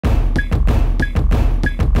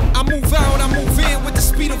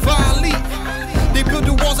violate. They build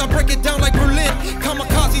the walls, I break it down like Berlin.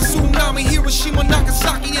 Kamikaze, tsunami, Hiroshima,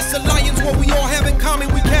 Nagasaki. It's the Lyonz, what we all have in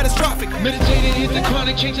common, we catastrophic. Meditated, hit the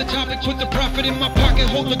chronic, change the topic, put the profit in my pocket,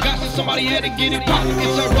 hold the gossip, somebody had to get it poppin'.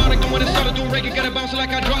 It's ironic, the when it started doing reggae, got it bouncing like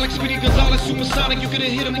hydraulics. Speedy Gonzalez, supersonic, you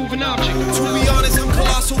could've hit a moving object. To be honest, I'm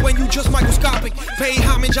colossal when you just microscopic. Pay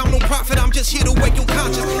homage, I'm no prophet, I'm just here to wake your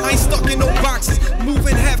conscience. I ain't stuck in no boxes,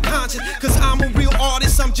 moving half conscious. Cause I'm a real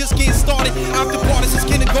artist, I'm just getting started. I've departed since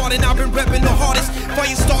kindergarten, I've been repping the hardest.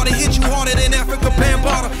 Fire started, hit you harder than Africa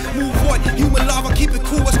Bambaataa. Move what? Human lava, keep it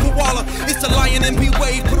cool as koala. It's the Lion and B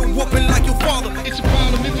wave, put a whooping like your father. It's a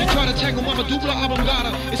problem if you try to tackle Mama Dupla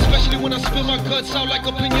Oblongata. Especially when I spill my guts out like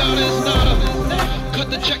a pinata, it's nada. Cut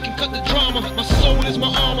the check and cut the drama, my soul is my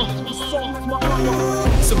armor.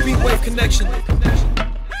 It's a beat wave connection.